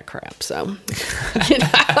bought that crap. So,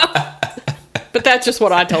 but that's just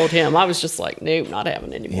what I told him. I was just like, nope, not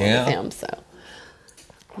having any more with him. So,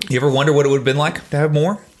 You ever wonder what it would have been like to have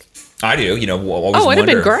more? I do. Always Oh, it'd have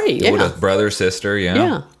been wonder, great, yeah. Would a brother, sister,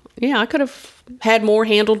 Yeah. Yeah, I could have had more,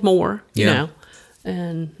 handled more, you Yeah. know.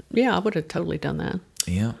 And yeah, I would have totally done that.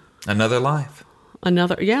 Yeah. Another life.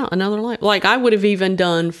 Another life. Like I would have even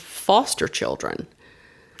done foster children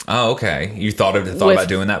Oh, okay. You thought With- about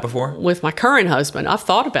doing that before? with my current husband. I've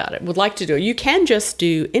thought about it. Would like to do it. You can just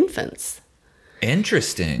do infants.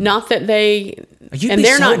 Interesting. Not that they You'd and be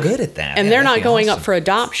they're so not good at that. And Yeah, they're that'd not be going up awesome. for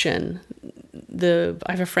adoption. I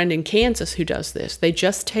have a friend in Kansas who does this. They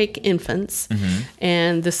just take infants, Mm-hmm.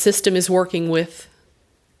 and the system is working with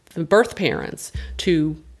the birth parents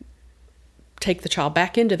to take the child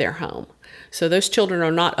back into their home. So those children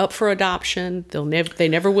are not up for adoption. They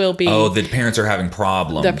never will be. Oh, the parents are having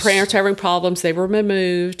problems. The parents are having problems. They were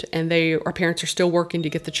removed, and our parents are still working to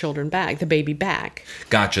get the children back, the baby back.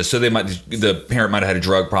 Gotcha. So the parent might have had a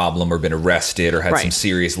drug problem or been arrested or had Right. some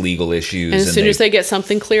serious legal issues. And as soon as they get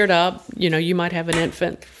something cleared up, you might have an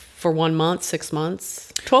infant for 1 month, 6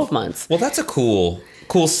 months, 12 months. Well, that's a cool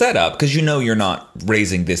setup because you're not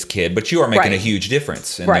raising this kid, but you are making Right. a huge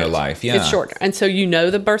difference in their life. Yeah. It's shorter. And so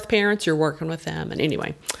the birth parents, you're working with them. And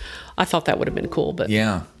anyway, I thought that would have been cool. But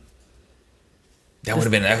Yeah. That would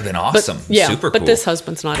have been but, awesome. yeah, Super but cool. this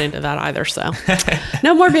husband's not into that either. So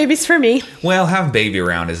no more babies for me. Well, having baby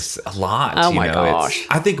around is a lot. Oh, my It's- gosh.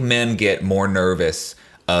 I think men get more nervous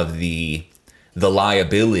of the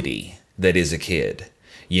liability that is a kid,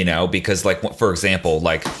 because like, for example,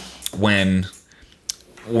 like when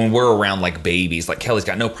we're around like babies, like Kelly's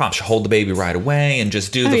got no problem. She'll hold the baby right away and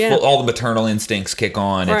just do yeah. all the maternal instincts kick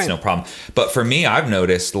on. It's Right. no problem. But for me, I've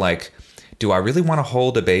noticed like, do I really want to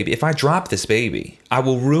hold a baby? If I drop this baby, I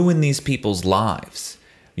will ruin these people's lives.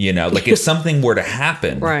 Like if something were to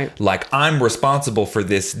happen, Right. like I'm responsible for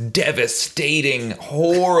this devastating,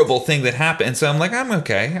 horrible thing that happened. And so I'm like, I'm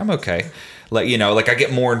okay. Like, like I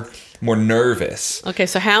get more nervous. Okay,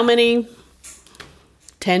 so how many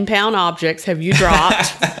 10-pound objects have you dropped?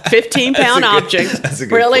 15-pound objects. that's a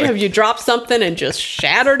good Really? point. Have you dropped something and just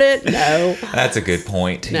shattered it? No. That's a good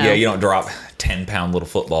point. No. Yeah, you don't drop 10-pound little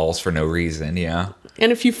footballs for no reason. Yeah.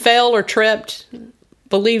 And if you fell or tripped,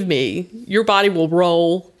 believe me, your body will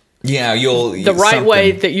roll Yeah, you'll the right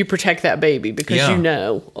way that you protect that baby because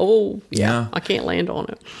Yeah. yeah, I can't land on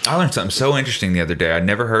it. I learned something so interesting the other day. I'd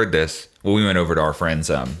never heard this. Well, we went over to our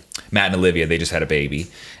friends, Matt and Olivia. They just had a baby.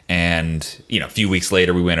 And, a few weeks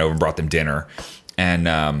later, we went over and brought them dinner. And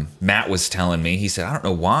Matt was telling me, he said, I don't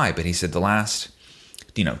know why, but he said the last,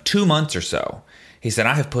 2 months or so, he said,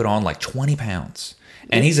 I have put on like 20 pounds.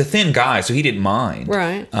 And he's a thin guy, so he didn't mind.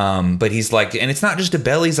 Right. But he's like, and it's not just a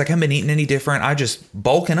belly. He's like, I haven't been eating any different. I just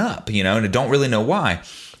bulking up, and I don't really know why.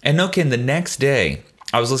 And no kidding, the next day,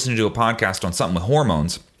 I was listening to a podcast on something with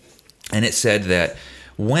hormones, and it said that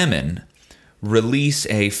women release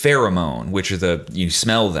a pheromone, which are you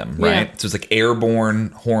smell them, right? Yeah. So it's like airborne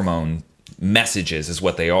hormone messages is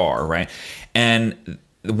what they are, right? And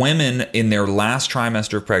women in their last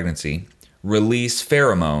trimester of pregnancy release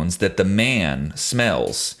pheromones that the man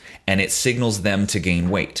smells, and it signals them to gain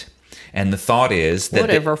weight. And the thought is that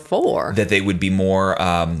that they would be more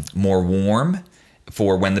warm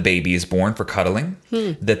for when the baby is born for cuddling,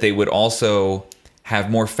 that they would also have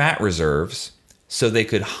more fat reserves so they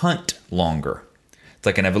could hunt longer. It's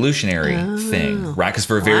like an evolutionary thing, right? Because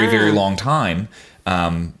for a very, very long time,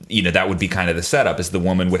 that would be kind of the setup, is the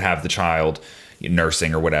woman would have the child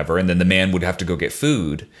nursing or whatever, and then the man would have to go get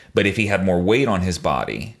food. But if he had more weight on his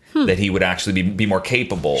body, that he would actually be more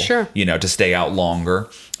capable, Sure. to stay out longer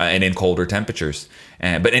and in colder temperatures.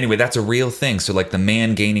 But anyway, that's a real thing. So like the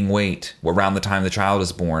man gaining weight around the time the child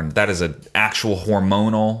is born, that is an actual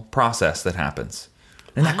hormonal process that happens.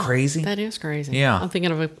 Isn't that crazy? That is crazy. Yeah. I'm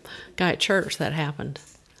thinking of a guy at church that happened.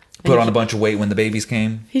 Put on a bunch of weight when the babies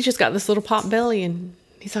came. He's just got this little pot belly, and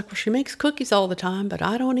he's like, well, she makes cookies all the time, but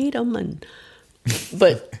I don't eat them. And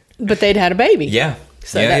but they'd had a baby. Yeah.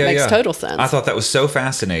 So Yeah, that yeah, makes yeah. total sense. I thought that was so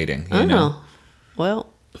fascinating. You I know? know. Well,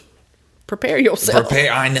 prepare yourself.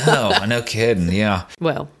 I know. I know, kidding. Yeah.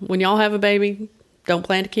 Well, when y'all have a baby, don't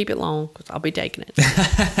plan to keep it long because I'll be taking it.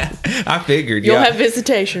 I figured. You'll yeah. have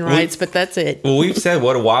visitation rights, but that's it. Well, we've said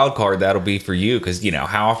what a wild card that'll be for you, because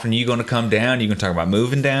how often are you going to come down? You going to talk about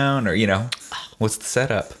moving down, or what's the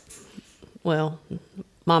setup? Well,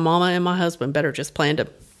 my mama and my husband better just plan to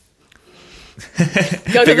go to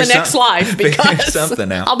Figure the next life, figure because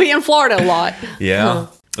something out. I'll be in Florida a lot. Yeah.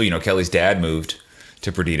 Well, Kelly's dad moved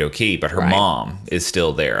to Perdido Key, but her Right. mom is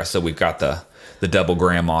still there, so we've got the double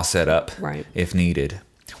grandma set up, Right. if needed.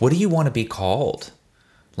 What do you want to be called?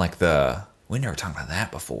 Like we never talked about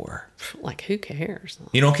that before. Like, who cares?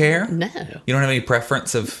 You don't care? No. You don't have any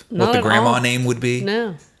preference of Not what the at grandma all. name would be?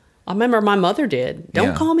 No. I remember my mother did. Don't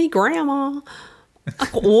Yeah. call me grandma.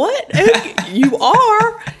 What? You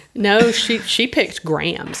are? No, she picked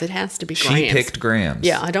Grams. It has to be Grams. She picked Grams.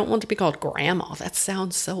 Yeah, I don't want to be called grandma. That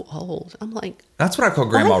sounds so old. I'm like, That's what I call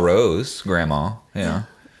Grandma Rose. Grandma. Yeah.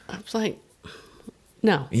 I was like,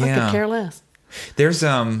 no, I Yeah. could care less. There's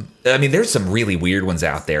there's some really weird ones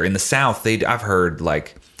out there in the South. I've heard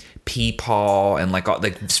like peepaw and like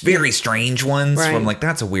very strange ones Right. from like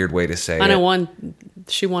that's a weird way to say I know it. one.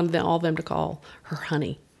 She wanted all them to call her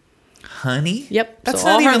honey. Honey? Yep. That's So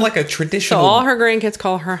not all even her- like a So traditional. all her grandkids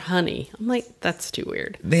call her honey. I'm like, that's too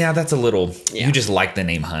weird. Yeah, that's a little. Yeah. You just like the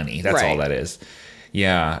name Honey. That's all Right. that is.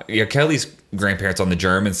 Yeah. Kelly's grandparents on the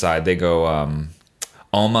German side, they go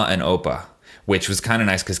Oma and Opa, which was kind of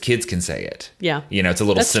nice because kids can say it. Yeah. It's a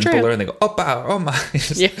little That's simpler, true. and they go Opa, Oma,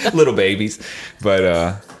 Just Yeah. little babies.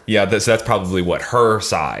 But that's probably what her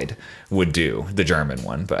side would do, the German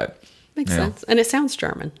one. But Makes yeah. sense. And it sounds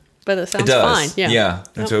German, but it sounds It does. fine. Yeah.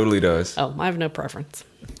 It Yep. totally does. Oh, I have no preference.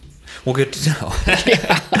 Well, good to know.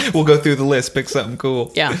 We'll go through the list, pick something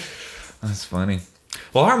cool. Yeah. That's funny.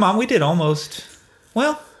 Well, our mom, we did almost, we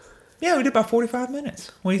did about 45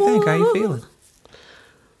 minutes. What do you think? How you feeling?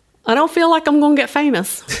 I don't feel like I'm going to get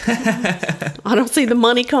famous. I don't see the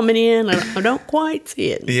money coming in. I don't quite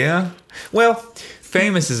see it. Yeah. Well,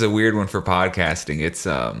 famous is a weird one for podcasting. It's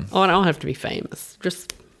Oh, I don't have to be famous.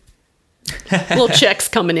 Just little checks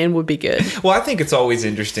coming in would be good. well, I think it's always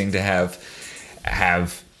interesting to have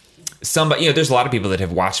somebody, there's a lot of people that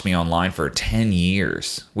have watched me online for 10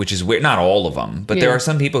 years, which is weird. Not all of them, but there Yeah. are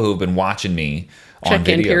some people who have been watching me on Check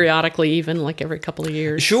in video. periodically, even like every couple of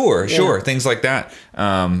years. Sure, Yeah. sure, things like that.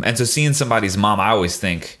 And so seeing somebody's mom, I always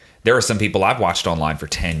think there are some people I've watched online for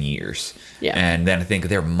 10 years. Yeah. And then I think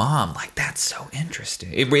their mom, like, that's so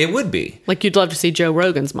interesting. It would be. Like you'd love to see Joe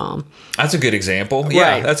Rogan's mom. That's a good example. Yeah,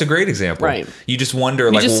 Right. that's a great example. Right. You just wonder,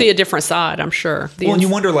 You like, just see a different side, I'm sure. well, and you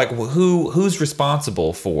wonder, like, who's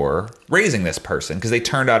responsible for raising this person? Because they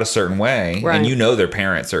turned out a certain way, Right. and their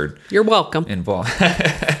parents are You're welcome. involved.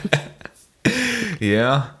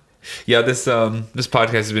 Yeah. This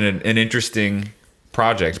podcast has been an interesting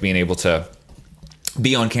project, being able to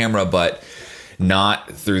be on camera, but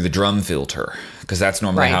not through the drum filter, because that's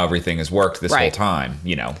normally Right. how everything has worked this whole Right. time.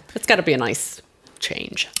 It's got to be a nice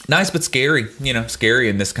change. Nice but scary. Scary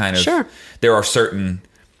in this kind of. Sure. There are certain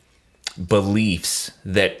beliefs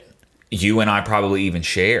that you and I probably even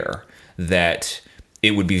share that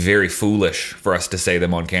it would be very foolish for us to say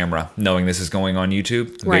them on camera, knowing this is going on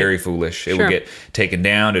YouTube. Right. Very foolish. It Sure. will get taken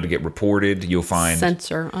down. It'll get reported. You'll find.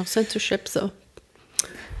 Censorship's a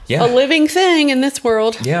Yeah. living thing in this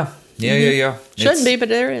world. Yeah. Shouldn't It's- be, but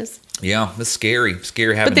there is. Yeah, it's scary.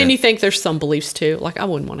 Scary having But then to- you think there's some beliefs too. Like I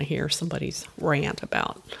wouldn't want to hear somebody's rant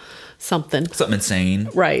about something. something insane.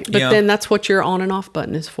 Right. But Yeah. then that's what your on and off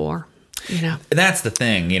button is for. And that's the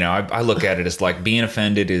thing. I look at it as like being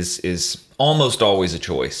offended is almost always a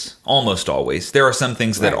choice. Almost always. There are some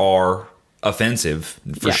things that Right. are offensive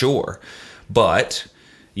for Yeah. sure. But,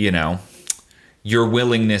 your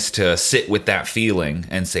willingness to sit with that feeling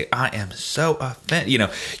and say, I am so offended. Your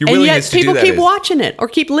And willingness yet to do people that keep is- watching it or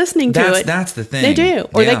keep listening to it. That's the thing. They do.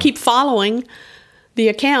 Or Yeah. they keep following the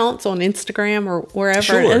accounts on Instagram or wherever.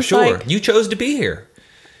 Sure, It's sure. like, You chose to be here.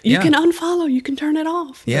 you Yeah. can unfollow. You can turn it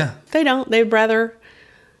off. Yeah. But they don't. They'd rather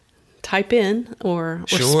type in or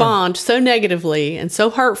Sure. respond so negatively and so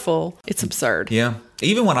hurtful. It's absurd. Yeah.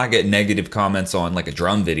 Even when I get negative comments on like a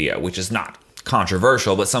drum video, which is not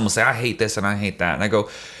controversial, but someone will say, I hate this and I hate that. And I go,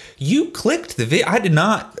 you clicked the video. I did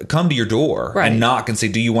not come to your door Right. and knock and say,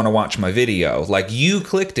 do you want to watch my video? Like you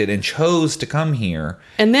clicked it and chose to come here.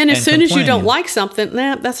 And then as soon as you don't complain. like something,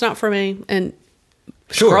 nah, that's not for me. And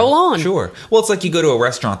Sure, scroll on. Sure. Well, it's like you go to a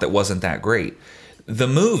restaurant that wasn't that great. The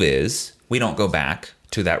move is we don't go back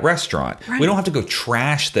to that restaurant. Right. We don't have to go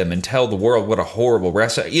trash them and tell the world what a horrible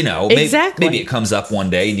restaurant. Exactly. Maybe it comes up one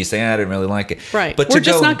day and you say, I didn't really like it. right. But We're to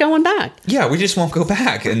just go, not going back. Yeah, we just won't go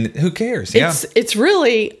back, and who cares? Yeah, It's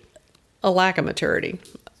really a lack of maturity.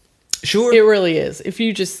 sure. It really is. If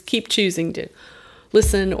you just keep choosing to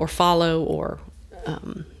listen or follow or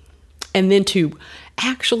and then to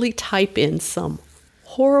actually type in some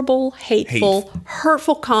horrible, hateful,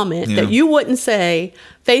 hurtful comment Yeah. that you wouldn't say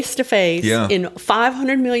face to face Yeah. in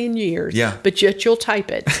 500 million years, Yeah. but yet you'll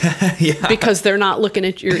type it Yeah. because they're not looking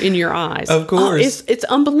at in your eyes. Of course. It's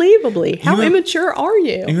unbelievably. How remember- immature are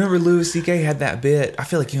you? You remember Louis C.K. had that bit? I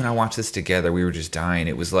feel like you and I watched this together. We were just dying.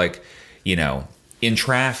 It was like, in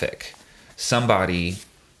traffic, somebody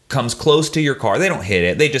comes close to your car. They don't hit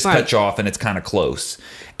it. They just Right. touch off and it's kind of close.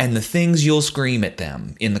 And the things you'll scream at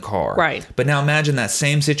them in the car. Right. But now imagine that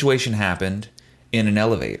same situation happened in an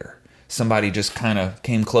elevator. somebody just kind of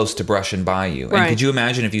came close to brushing by you. And Right. could you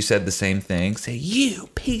imagine if you said the same thing? Say, you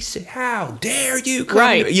piece of, how dare you come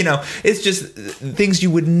Right. here? You know, it's just things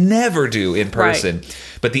you would never do in person. Right.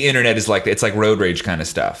 But the internet is like, it's like road rage kind of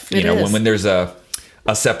stuff. You It know, is. when there's a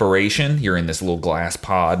separation, you're in this little glass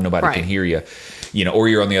pod, nobody Right. can hear you, you know, or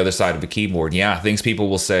you're on the other side of a keyboard. Yeah, things people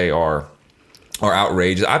will say are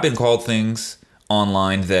outrageous. I've been called things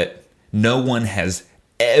online that no one has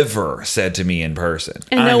ever said to me in person.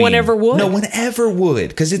 And no one ever would. No one ever would,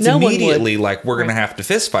 because it's No one would. immediately like, we're going to Right. have to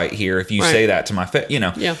fist fight here if you Right. say that to my face, you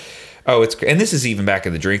know. Yeah. Oh, and this is even back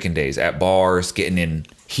in the drinking days, at bars, getting in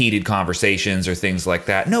heated conversations or things like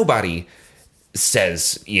that. Nobody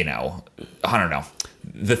says, you know, I don't know,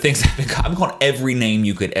 the things I'm calling every name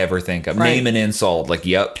you could ever think of. Right. Name an insult. Like,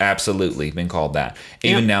 yep, absolutely, been called that.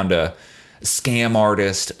 Even Yep. down to scam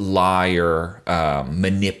artist, liar,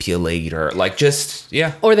 manipulator. Like, just,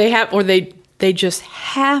 yeah. Or they just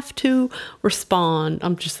have to respond.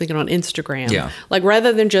 I'm just thinking on Instagram. Yeah. Like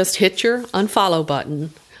rather than just hit your unfollow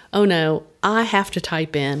button, oh no, I have to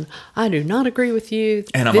type in, I do not agree with you.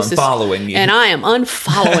 And I'm This is- unfollowing you. And I am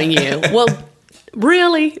unfollowing you. Well,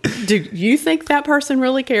 really? Do you think that person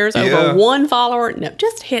really cares Yeah. over one follower? No,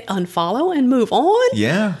 just hit unfollow and move on.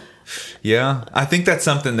 Yeah. Yeah. I think that's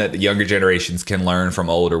something that the younger generations can learn from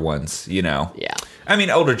older ones, you know? Yeah. I mean,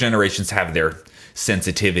 older generations have their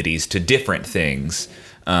sensitivities to different things.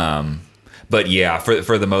 But yeah,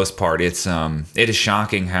 for the most part, it is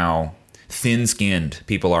shocking how thin-skinned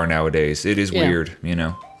people are nowadays. It is Yeah. weird, you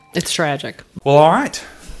know? It's tragic. Well, all right.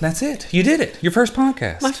 That's it. You did it. Your first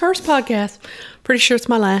podcast. My first podcast. Pretty sure it's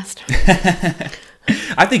my last.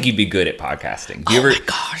 I think you'd be good at podcasting. You Oh my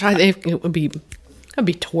gosh, it would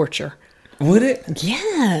be torture. Would it?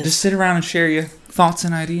 Yes. Just sit around and share your thoughts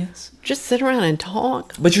and ideas? Just sit around and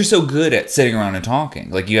talk. But you're so good at sitting around and talking.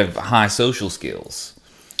 Like, you have high social skills.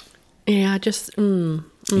 Yeah, just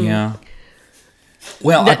Yeah.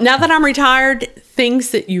 Well, now that I'm retired, things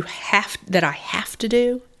that I have to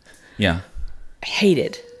do, yeah. I hate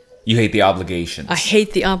it. You hate the obligations. I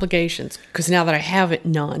hate the obligations because now that I have it,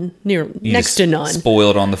 You next just to none.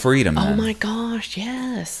 Spoiled on the freedom. Oh then. my gosh,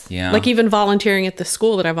 yes. Yeah. Like even volunteering at the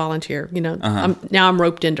school that I volunteer, you know, now I'm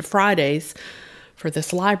roped into Fridays for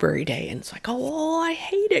this library day. And it's like, oh, I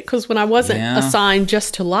hate it. Because when I wasn't Yeah. assigned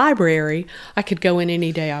just to library, I could go in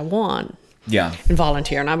any day I want Yeah. and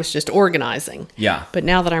volunteer. And I was just organizing. Yeah. But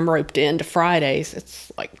now that I'm roped into Fridays,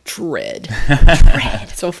 it's like dread. Dread.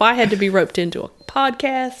 So if I had to be roped into a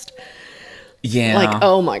podcast, Yeah. like,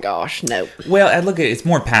 oh my gosh, no. Well, I look at it, it's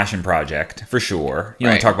more passion project for sure. You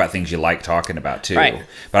want Right. to talk about things you like talking about too. Right.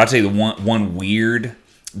 But I'll tell you the one weird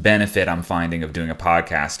benefit I'm finding of doing a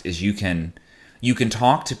podcast is you can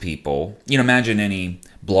talk to people. You know, imagine any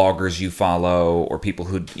bloggers you follow or people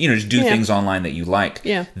who, you know, just do Yeah. things online that you like.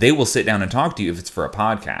 Yeah. They will sit down and talk to you if it's for a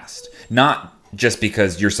podcast. Not just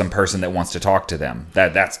because you're some person that wants to talk to them.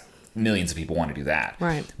 That's millions of people want to do that.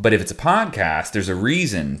 Right. But if it's a podcast, there's a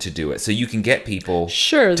reason to do it. So you can get people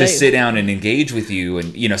Sure, to sit down and engage with you.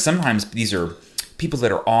 And, you know, sometimes these are people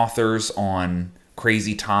that are authors on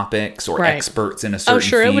crazy topics or Right. experts in a certain Oh,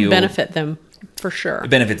 sure, field. it would benefit them for sure. It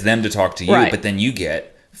benefits them to talk to you, Right. but then you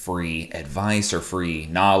get free advice or free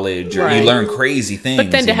knowledge or Right. you learn crazy things.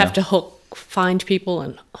 But then to you have know? to find people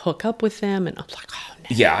and hook up with them, and I'm like, oh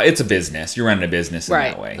no. Yeah, it's a business. You're running a business in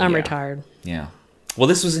Right. that way. I'm Yeah. retired. Yeah. Well,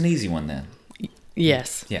 this was an easy one then.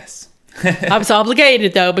 Yes. Yes. I was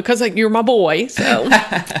obligated though because like, you're my boy. So,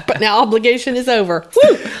 but now obligation is over.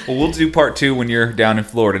 Woo! Well, we'll do part 2 when you're down in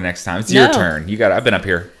Florida next time. It's your No. turn. I've been up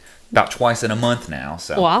here about twice in a month now.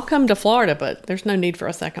 So Well, I'll come to Florida, but there's no need for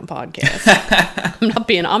a second podcast.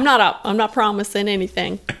 I'm not promising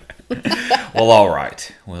anything. well, all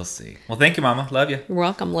right. We'll see. Well, thank you, Mama. Love you. You're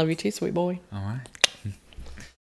welcome. Love you too, sweet boy. All right.